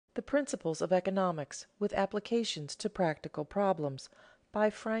The Principles of Economics with Applications to Practical Problems by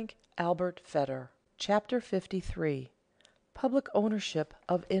Frank Albert Fetter. Chapter 53. Public Ownership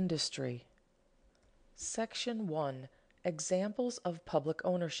of Industry. Section 1. Examples of Public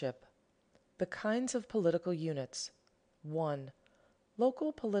Ownership. The kinds of political units. 1.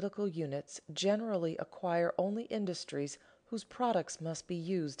 Local political units generally acquire only industries whose products must be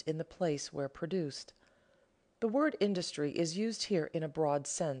used in the place where produced. The word industry is used here in a broad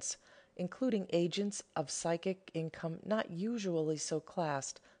sense, including agents of psychic income not usually so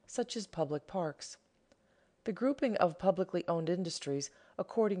classed, such as public parks. The grouping of publicly owned industries,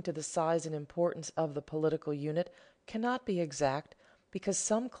 according to the size and importance of the political unit, cannot be exact, because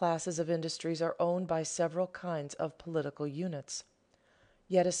some classes of industries are owned by several kinds of political units.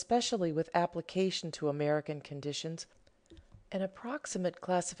 Yet, especially with application to American conditions, an approximate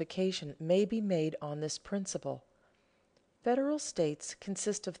classification may be made on this principle. Federal states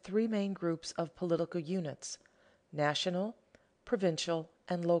consist of three main groups of political units: national, provincial,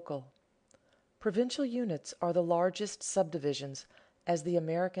 and local. Provincial units are the largest subdivisions, as the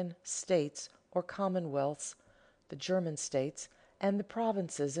American states or commonwealths, the German states, and the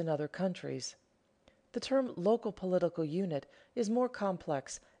provinces in other countries. The term local political unit is more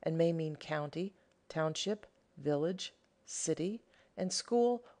complex and may mean county, township, village, city, and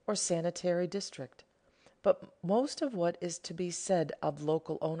school or sanitary district. But most of what is to be said of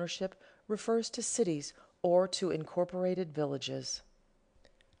local ownership refers to cities or to incorporated villages.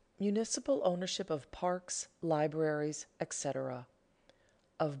 Municipal ownership of parks, libraries, etc.,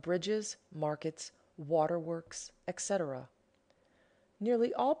 of bridges, markets, waterworks, etc.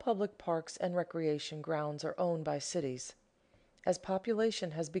 Nearly all public parks and recreation grounds are owned by cities. As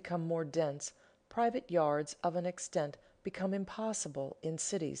population has become more dense, private yards of an extent become impossible in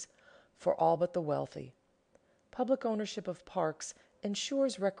cities for all but the wealthy. Public ownership of parks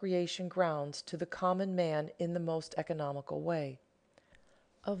ensures recreation grounds to the common man in the most economical way.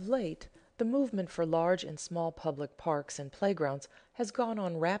 Of late, the movement for large and small public parks and playgrounds has gone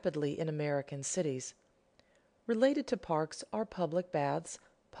on rapidly in American cities. Related to parks are public baths,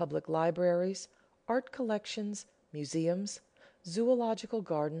 public libraries, art collections, museums, zoological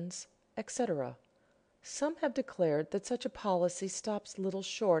gardens, etc. Some have declared that such a policy stops little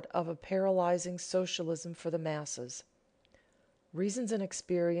short of a paralyzing socialism for the masses. Reasons and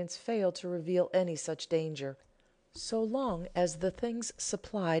experience fail to reveal any such danger, so long as the things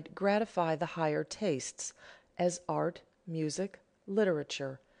supplied gratify the higher tastes, as art, music,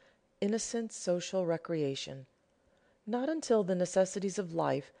 literature, innocent social recreation. Not until the necessities of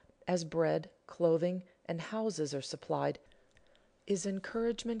life, as bread, clothing, and houses are supplied, is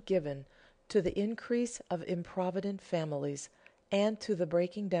encouragement given to the increase of improvident families and to the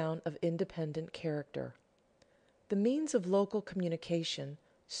breaking down of independent character. The means of local communication,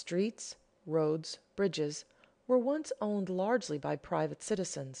 streets, roads, bridges, were once owned largely by private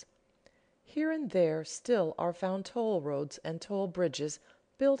citizens. Here and there still are found toll roads and toll bridges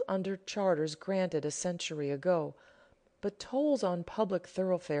built under charters granted a century ago, but tolls on public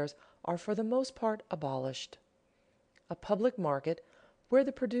thoroughfares are for the most part abolished. A public market, where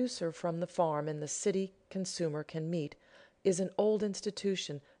the producer from the farm and the city consumer can meet, is an old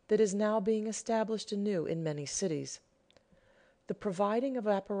institution that is now being established anew in many cities. The providing of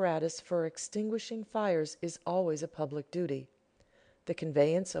apparatus for extinguishing fires is always a public duty. The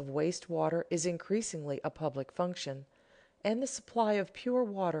conveyance of waste water is increasingly a public function, and the supply of pure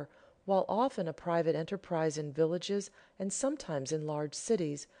water, while often a private enterprise in villages and sometimes in large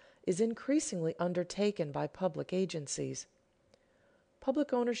cities, is increasingly undertaken by public agencies.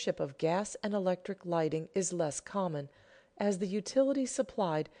 Public ownership of gas and electric lighting is less common, as the utility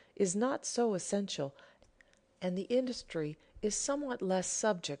supplied is not so essential and the industry is somewhat less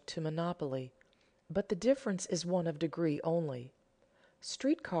subject to monopoly, but the difference is one of degree only.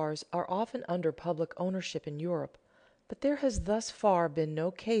 Streetcars are often under public ownership in Europe, but there has thus far been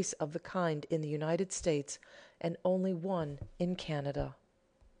no case of the kind in the United States and only one in Canada.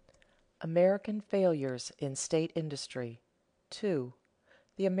 American failures in state industry. 2.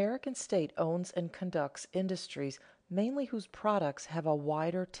 The American state owns and conducts industries mainly whose products have a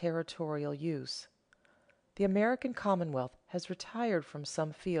wider territorial use. The American Commonwealth has retired from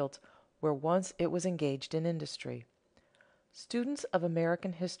some fields where once it was engaged in industry. Students of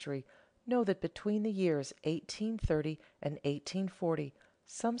American history know that between the years 1830 and 1840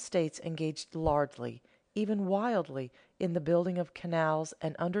 some states engaged largely, even wildly, in the building of canals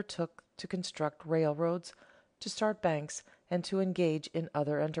and undertook to construct railroads, to start banks, and to engage in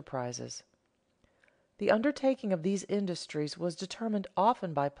other enterprises. The undertaking of these industries was determined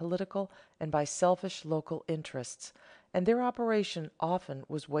often by political and by selfish local interests, and their operation often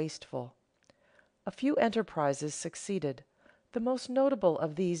was wasteful. A few enterprises succeeded, the most notable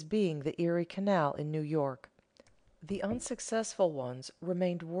of these being the Erie Canal in New York. The unsuccessful ones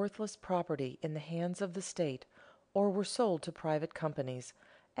remained worthless property in the hands of the state or were sold to private companies,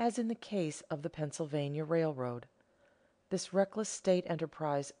 as in the case of the Pennsylvania Railroad. This reckless state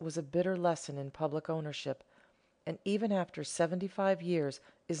enterprise was a bitter lesson in public ownership, and even after 75 years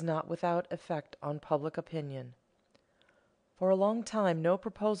is not without effect on public opinion. For a long time no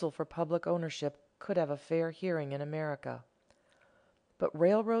proposal for public ownership could have a fair hearing in America. But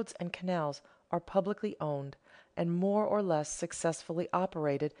railroads and canals are publicly owned and more or less successfully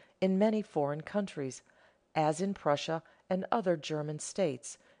operated in many foreign countries, as in Prussia and other German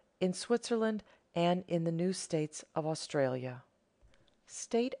states, in Switzerland, and in the new states of Australia.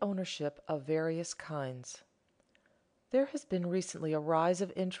 State ownership of various kinds. There has been recently a rise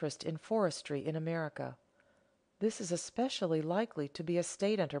of interest in forestry in America. This is especially likely to be a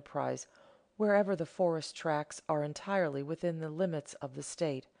state enterprise wherever the forest tracts are entirely within the limits of the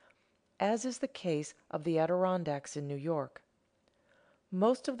state, as is the case of the Adirondacks in New York.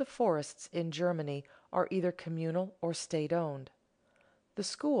 Most of the forests in Germany are either communal or state owned. The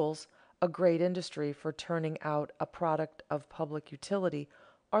schools, a great industry for turning out a product of public utility,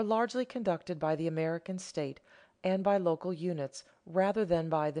 are largely conducted by the American state and by local units rather than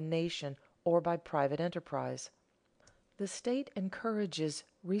by the nation or by private enterprise. The state encourages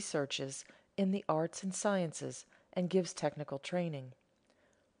researches in the arts and sciences and gives technical training.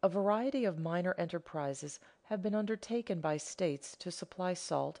 A variety of minor enterprises have been undertaken by states to supply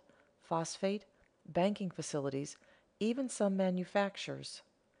salt, phosphate, banking facilities, even some manufactures.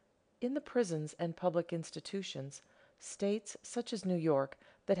 In the prisons and public institutions, states such as New York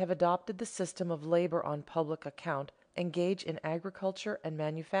that have adopted the system of labor on public account engage in agriculture and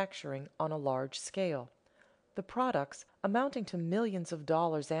manufacturing on a large scale, the products, amounting to millions of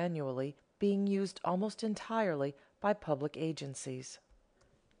dollars annually, being used almost entirely by public agencies.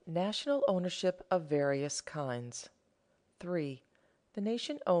 National ownership of various kinds. 3. The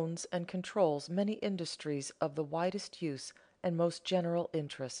nation owns and controls many industries of the widest use and most general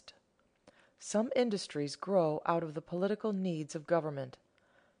interest. Some industries grow out of the political needs of government.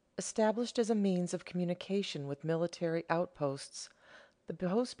 Established as a means of communication with military outposts, the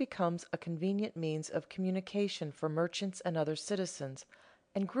post becomes a convenient means of communication for merchants and other citizens,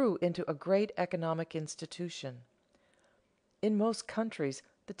 and grew into a great economic institution. In most countries,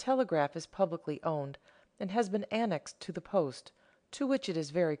 the telegraph is publicly owned, and has been annexed to the post, to which it is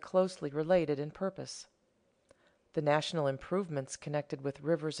very closely related in purpose. The national improvements connected with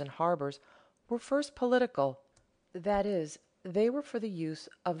rivers and harbors were first political, that is, they were for the use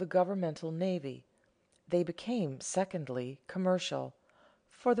of the governmental navy. They became, secondly, commercial,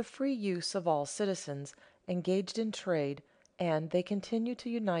 for the free use of all citizens engaged in trade, and they continue to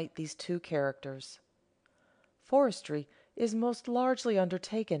unite these two characters. Forestry is most largely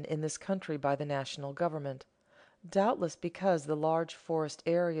undertaken in this country by the national government, doubtless because the large forest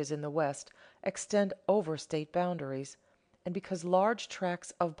areas in the West extend over state boundaries, and because large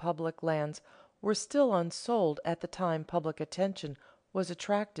tracts of public lands were still unsold at the time public attention was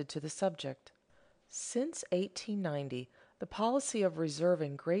attracted to the subject. Since 1890, the policy of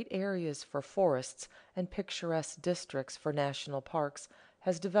reserving great areas for forests and picturesque districts for national parks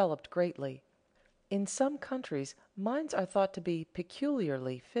has developed greatly. In some countries, mines are thought to be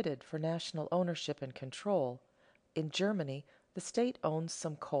peculiarly fitted for national ownership and control. In Germany, the state owns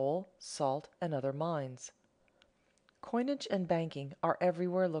some coal, salt, and other mines. Coinage and banking are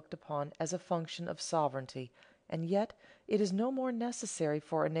everywhere looked upon as a function of sovereignty, and yet it is no more necessary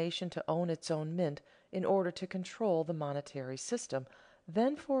for a nation to own its own mint in order to control the monetary system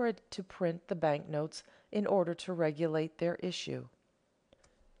than for it to print the banknotes in order to regulate their issue.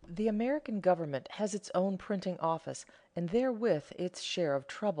 The American government has its own printing office and therewith its share of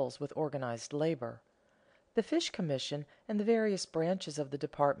troubles with organized labor. The Fish Commission and the various branches of the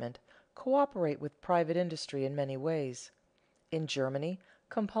department cooperate with private industry in many ways. In Germany,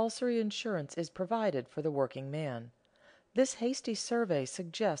 compulsory insurance is provided for the working man. This hasty survey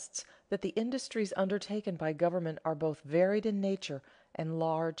suggests that the industries undertaken by government are both varied in nature and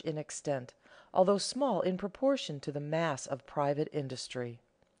large in extent, although small in proportion to the mass of private industry.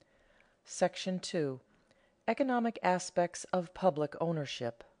 Section 2. Economic aspects of public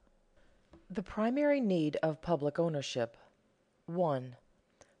ownership. The primary need of public ownership. 1.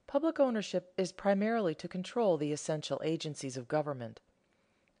 Public ownership is primarily to control the essential agencies of government.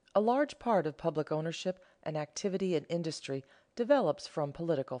 A large part of public ownership and activity in industry develops from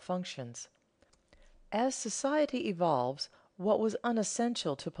political functions. As society evolves, what was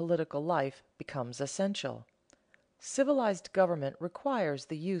unessential to political life becomes essential. Civilized government requires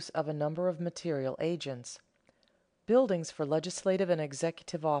the use of a number of material agents. Buildings for legislative and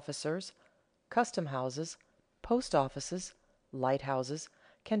executive officers, custom houses, post offices, lighthouses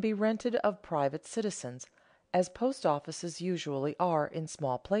can be rented of private citizens, as post offices usually are in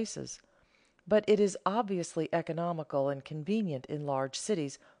small places, but it is obviously economical and convenient in large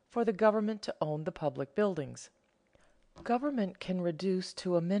cities for the government to own the public buildings. Government can reduce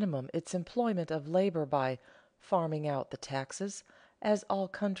to a minimum its employment of labor by farming out the taxes, as all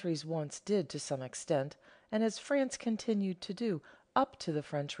countries once did to some extent, and as France continued to do up to the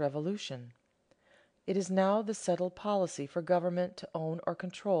French Revolution. It is now the settled policy for government to own or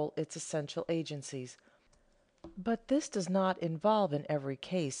control its essential agencies, but this does not involve in every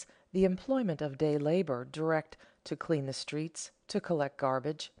case the employment of day labor direct to clean the streets, to collect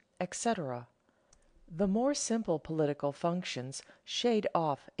garbage, etc. The more simple political functions shade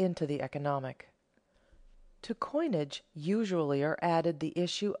off into the economic. To coinage usually are added the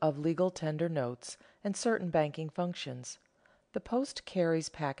issue of legal tender notes and certain banking functions. The post carries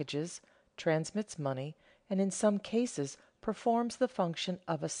packages, transmits money, and in some cases performs the function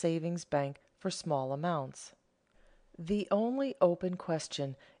of a savings bank for small amounts. The only open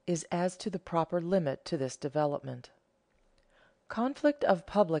question is as to the proper limit to this development. Conflict of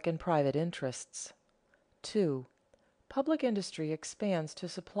public and private interests. 2. Public industry expands to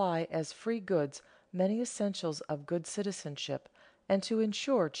supply as free goods many essentials of good citizenship and to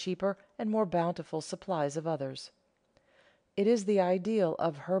ensure cheaper and more bountiful supplies of others. It is the ideal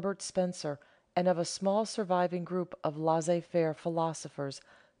of Herbert Spencer and of a small surviving group of laissez-faire philosophers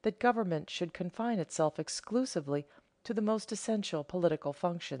that government should confine itself exclusively to the most essential political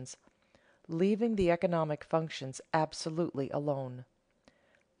functions, leaving the economic functions absolutely alone.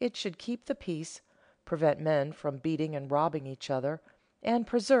 It should keep the peace, prevent men from beating and robbing each other, and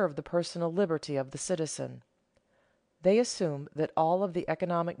preserve the personal liberty of the citizen. They assume that all of the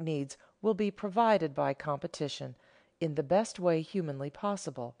economic needs will be provided by competition in the best way humanly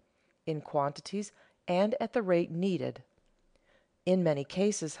possible, in quantities and at the rate needed. In many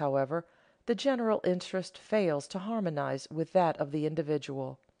cases, however, the general interest fails to harmonize with that of the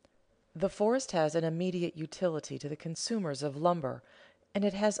individual. The forest has an immediate utility to the consumers of lumber, and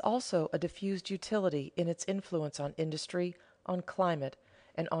it has also a diffused utility in its influence on industry, on climate,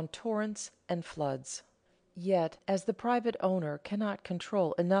 and on torrents and floods. Yet, as the private owner cannot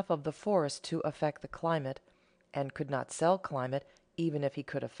control enough of the forest to affect the climate, and could not sell climate even if he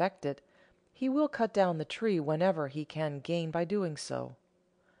could affect it, he will cut down the tree whenever he can gain by doing so.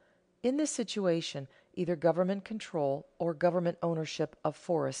 In this situation, either government control or government ownership of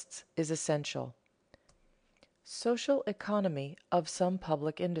forests is essential. Social economy of some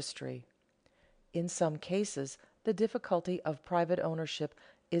public industry. In some cases, the difficulty of private ownership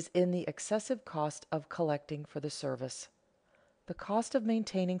is in the excessive cost of collecting for the service. The cost of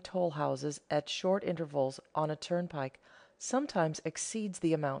maintaining toll houses at short intervals on a turnpike sometimes exceeds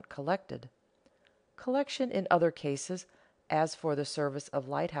the amount collected. Collection in other cases, as for the service of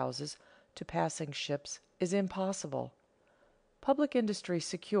lighthouses to passing ships, is impossible. Public industry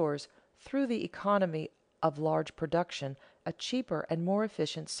secures, through the economy of large production, a cheaper and more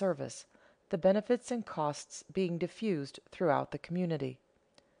efficient service, the benefits and costs being diffused throughout the community.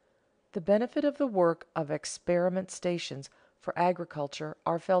 The benefit of the work of experiment stations for agriculture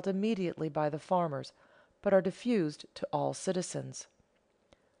are felt immediately by the farmers, but are diffused to all citizens.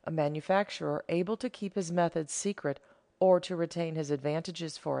 A manufacturer able to keep his methods secret or to retain his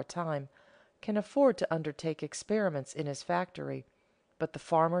advantages for a time can afford to undertake experiments in his factory, but the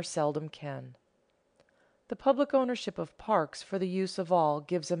farmer seldom can. The public ownership of parks for the use of all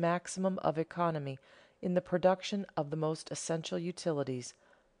gives a maximum of economy in the production of the most essential utilities: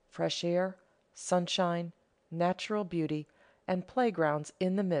 fresh air, sunshine, natural beauty, and playgrounds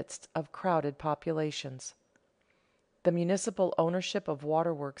in the midst of crowded populations. The municipal ownership of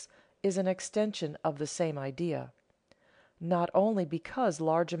waterworks is an extension of the same idea, not only because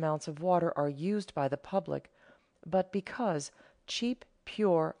large amounts of water are used by the public, but because cheap,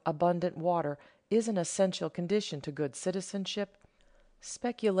 pure, abundant water is an essential condition to good citizenship.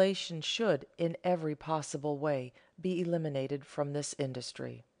 Speculation should in every possible way be eliminated from this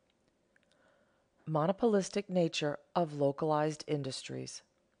industry. Monopolistic nature of localized industries.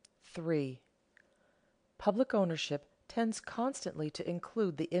 3. Public ownership tends constantly to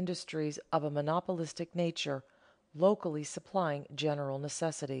include the industries of a monopolistic nature, locally supplying general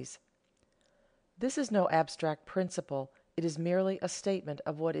necessities. This is no abstract principle, it is merely a statement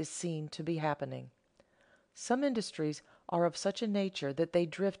of what is seen to be happening. Some industries are of such a nature that they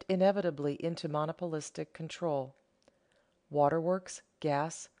drift inevitably into monopolistic control. Waterworks,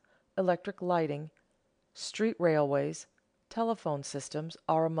 gas, electric lighting, Street railways, telephone systems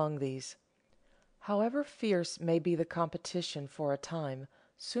are among these. However fierce may be the competition for a time,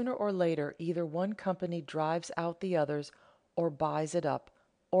 sooner or later either one company drives out the others or buys it up,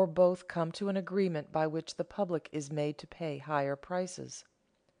 or both come to an agreement by which the public is made to pay higher prices.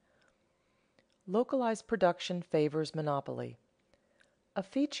 Localized production favors monopoly. A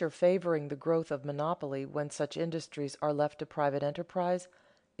feature favoring the growth of monopoly when such industries are left to private enterprise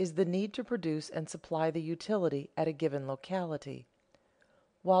is the need to produce and supply the utility at a given locality.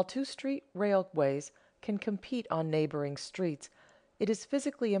 While two street railways can compete on neighboring streets, it is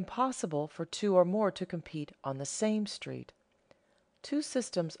physically impossible for two or more to compete on the same street. Two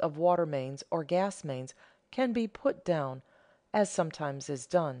systems of water mains or gas mains can be put down, as sometimes is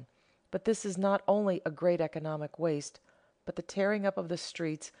done, but this is not only a great economic waste, but the tearing up of the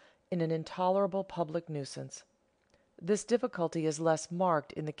streets in an intolerable public nuisance. This difficulty is less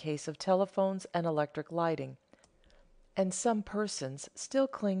marked in the case of telephones and electric lighting, and some persons still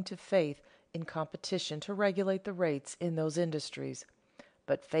cling to faith in competition to regulate the rates in those industries,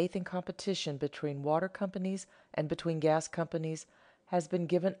 but faith in competition between water companies and between gas companies has been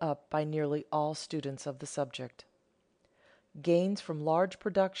given up by nearly all students of the subject. Gains from large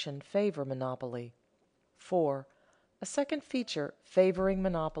production favor monopoly. 4. A second feature favoring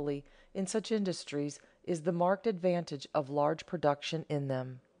monopoly in such industries is the marked advantage of large production in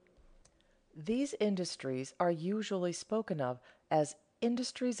them. These industries are usually spoken of as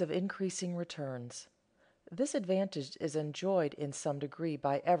industries of increasing returns. This advantage is enjoyed in some degree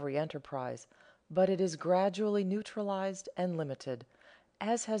by every enterprise, but it is gradually neutralized and limited,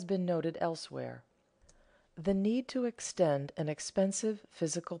 as has been noted elsewhere. The need to extend an expensive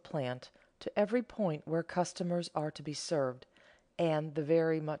physical plant to every point where customers are to be served, and the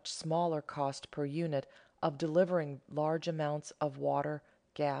very much smaller cost per unit of delivering large amounts of water,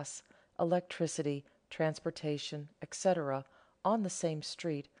 gas, electricity, transportation, etc., on the same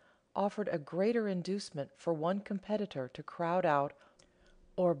street, offered a greater inducement for one competitor to crowd out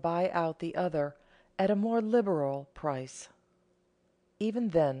or buy out the other at a more liberal price. Even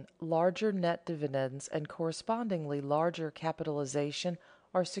then, larger net dividends and correspondingly larger capitalization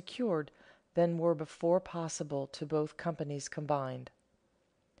are secured than were before possible to both companies combined.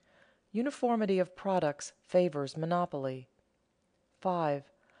 Uniformity of products favors monopoly. 5.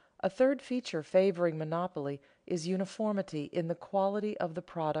 A third feature favoring monopoly is uniformity in the quality of the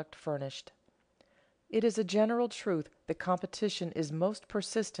product furnished. It is a general truth that competition is most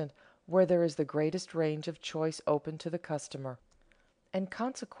persistent where there is the greatest range of choice open to the customer, and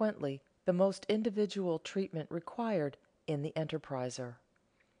consequently the most individual treatment required in the enterpriser.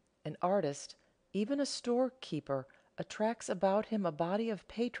 An artist, even a storekeeper, attracts about him a body of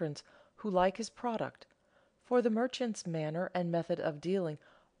patrons who like his product, for the merchant's manner and method of dealing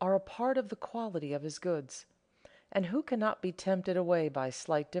are a part of the quality of his goods, and who cannot be tempted away by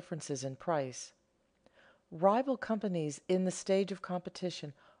slight differences in price. Rival companies in the stage of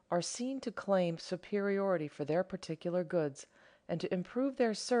competition are seen to claim superiority for their particular goods, and to improve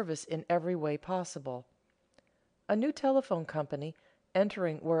their service in every way possible. A new telephone company,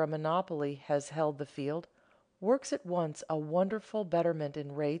 entering where a monopoly has held the field, works at once a wonderful betterment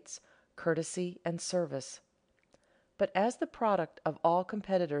in rates, courtesy, and service. But as the product of all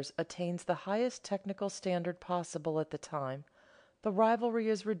competitors attains the highest technical standard possible at the time, the rivalry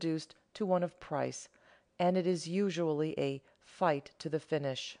is reduced to one of price, and it is usually a fight to the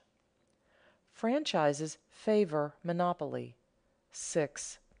finish. Franchises favor monopoly.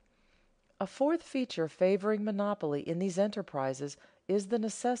 6. A fourth feature favoring monopoly in these enterprises is the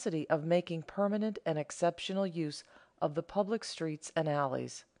necessity of making permanent and exceptional use of the public streets and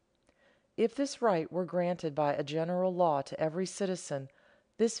alleys. If this right were granted by a general law to every citizen,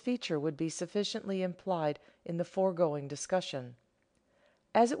 this feature would be sufficiently implied in the foregoing discussion.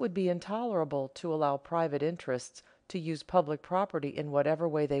 As it would be intolerable to allow private interests to use public property in whatever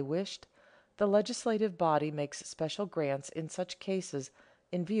way they wished, the legislative body makes special grants in such cases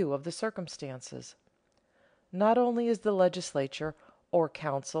in view of the circumstances. Not only is the legislature, or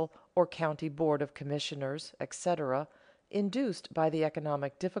council, or county board of commissioners, etc., induced by the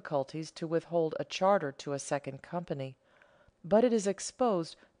economic difficulties to withhold a charter to a second company, but it is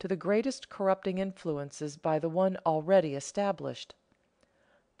exposed to the greatest corrupting influences by the one already established.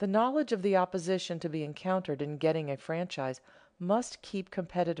 The knowledge of the opposition to be encountered in getting a franchise must keep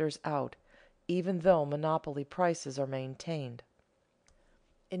competitors out, even though monopoly prices are maintained.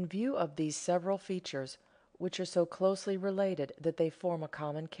 In view of these several features, which are so closely related that they form a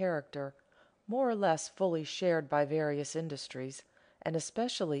common character, more or less fully shared by various industries, and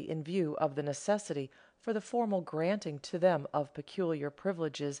especially in view of the necessity for the formal granting to them of peculiar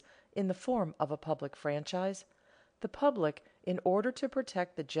privileges in the form of a public franchise, the public, in order to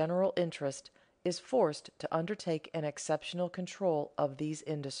protect the general interest, is forced to undertake an exceptional control of these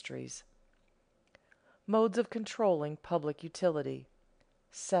industries. Modes of controlling public utility.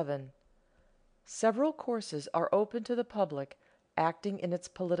 7. Several courses are open to the public, acting in its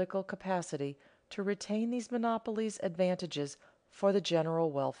political capacity, to retain these monopolies' advantages for the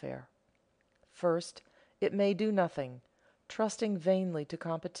general welfare. First, it may do nothing, trusting vainly to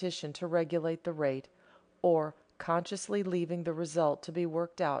competition to regulate the rate, or consciously leaving the result to be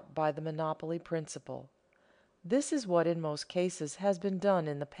worked out by the monopoly principle. This is what in most cases has been done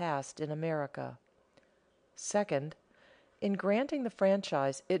in the past in America. Second, in granting the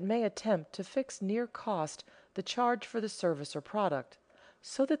franchise, it may attempt to fix near cost the charge for the service or product,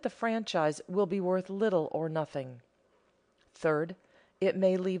 so that the franchise will be worth little or nothing. Third, it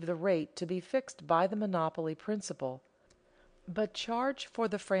may leave the rate to be fixed by the monopoly principle, but charge for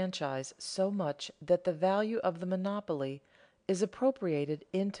the franchise so much that the value of the monopoly is appropriated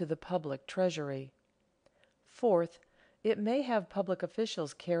into the public treasury. Fourth, it may have public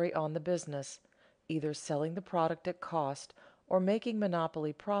officials carry on the business, either selling the product at cost or making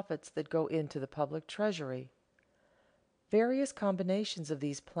monopoly profits that go into the public treasury. Various combinations of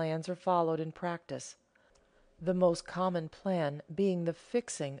these plans are followed in practice, the most common plan being the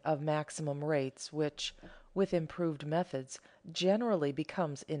fixing of maximum rates which, with improved methods, generally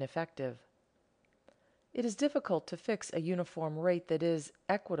becomes ineffective. It is difficult to fix a uniform rate that is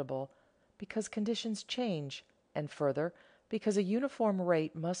equitable, because conditions change, and further, because a uniform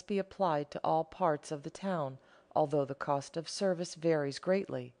rate must be applied to all parts of the town, although the cost of service varies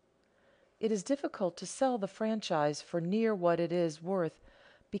greatly. It is difficult to sell the franchise for near what it is worth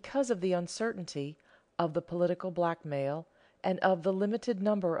because of the uncertainty, of the political blackmail, and of the limited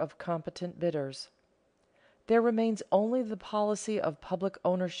number of competent bidders. There remains only the policy of public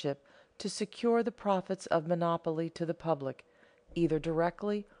ownership to secure the profits of monopoly to the public, either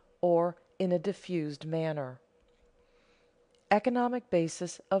directly or in a diffused manner. Economic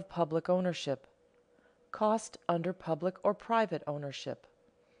basis of public ownership. Cost under public or private ownership.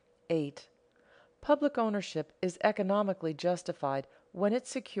 8. Public ownership is economically justified when it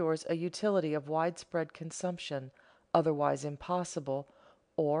secures a utility of widespread consumption, otherwise impossible,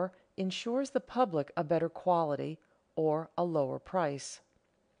 or ensures the public a better quality or a lower price.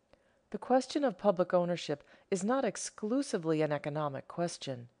 The question of public ownership is not exclusively an economic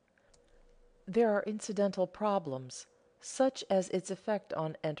question. There are incidental problems, such as its effect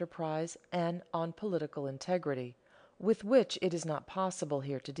on enterprise and on political integrity, with which it is not possible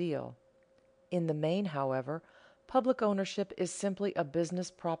here to deal. In the main, however, public ownership is simply a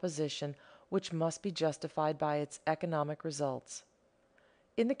business proposition which must be justified by its economic results.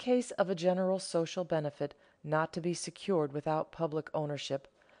 In the case of a general social benefit not to be secured without public ownership,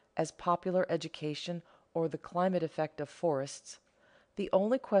 as popular education or the climate effect of forests, the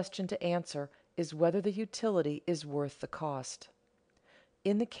only question to answer is whether the utility is worth the cost.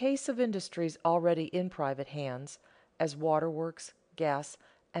 In the case of industries already in private hands, as waterworks, gas,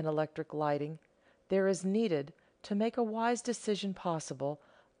 and electric lighting, there is needed, to make a wise decision possible,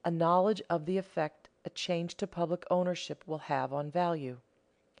 a knowledge of the effect a change to public ownership will have on value.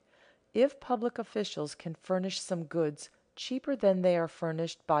 If public officials can furnish some goods cheaper than they are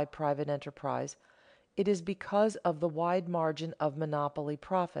furnished by private enterprise, it is because of the wide margin of monopoly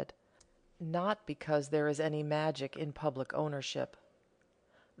profit, not because there is any magic in public ownership.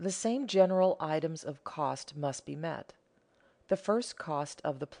 The same general items of cost must be met. The first cost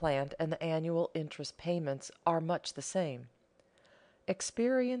of the plant and the annual interest payments are much the same.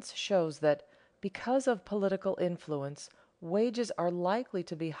 Experience shows that, because of political influence, wages are likely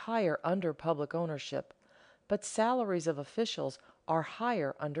to be higher under public ownership, but salaries of officials are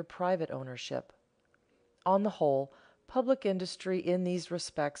higher under private ownership. On the whole, public industry in these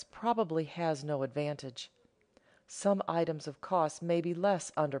respects probably has no advantage. Some items of cost may be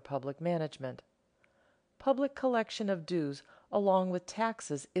less under public management. Public collection of dues along with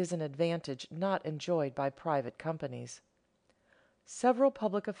taxes is an advantage not enjoyed by private companies. Several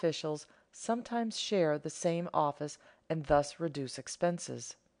public officials sometimes share the same office and thus reduce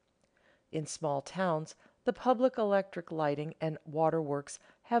expenses. In small towns, the public electric lighting and water works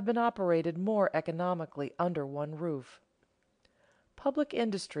have been operated more economically under one roof. Public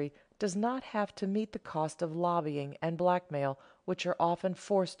industry does not have to meet the cost of lobbying and blackmail which are often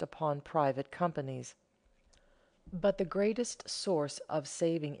forced upon private companies. But the greatest source of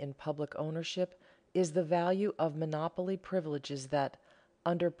saving in public ownership is the value of monopoly privileges that,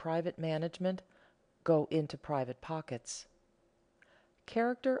 under private management, go into private pockets.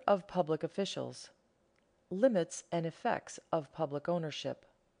 Character of public officials. Limits and effects of public ownership.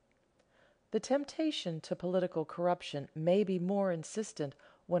 The temptation to political corruption may be more insistent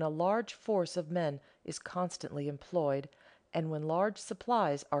when a large force of men is constantly employed, and when large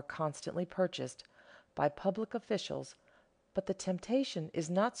supplies are constantly purchased, by public officials, but the temptation is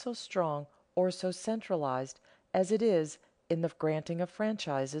not so strong or so centralized as it is in the granting of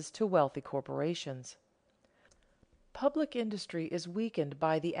franchises to wealthy corporations. Public industry is weakened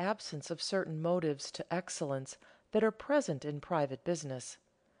by the absence of certain motives to excellence that are present in private business.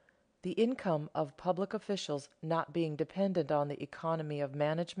 The income of public officials not being dependent on the economy of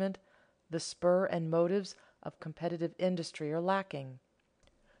management, the spur and motives of competitive industry are lacking.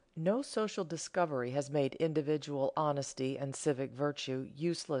 No social discovery has made individual honesty and civic virtue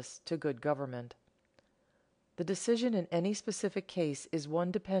useless to good government. The decision in any specific case is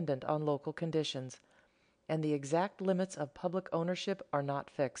one dependent on local conditions, and the exact limits of public ownership are not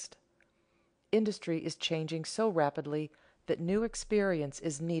fixed. Industry is changing so rapidly that new experience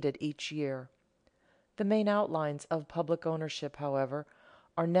is needed each year. The main outlines of public ownership, however,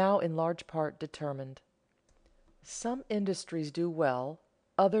 are now in large part determined. Some industries do well,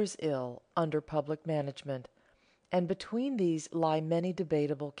 others ill, under public management, and between these lie many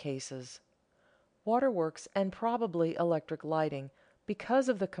debatable cases. Waterworks and probably electric lighting, because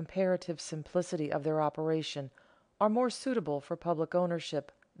of the comparative simplicity of their operation, are more suitable for public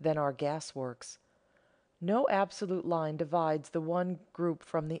ownership than are gas works. No absolute line divides the one group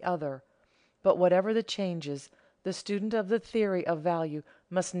from the other, but whatever the changes, the student of the theory of value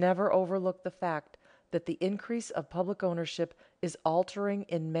must never overlook the fact that the increase of public ownership is altering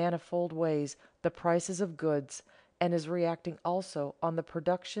in manifold ways the prices of goods, and is reacting also on the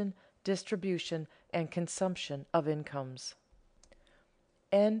production, distribution, and consumption of incomes.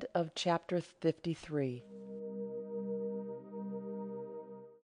 End of chapter 53.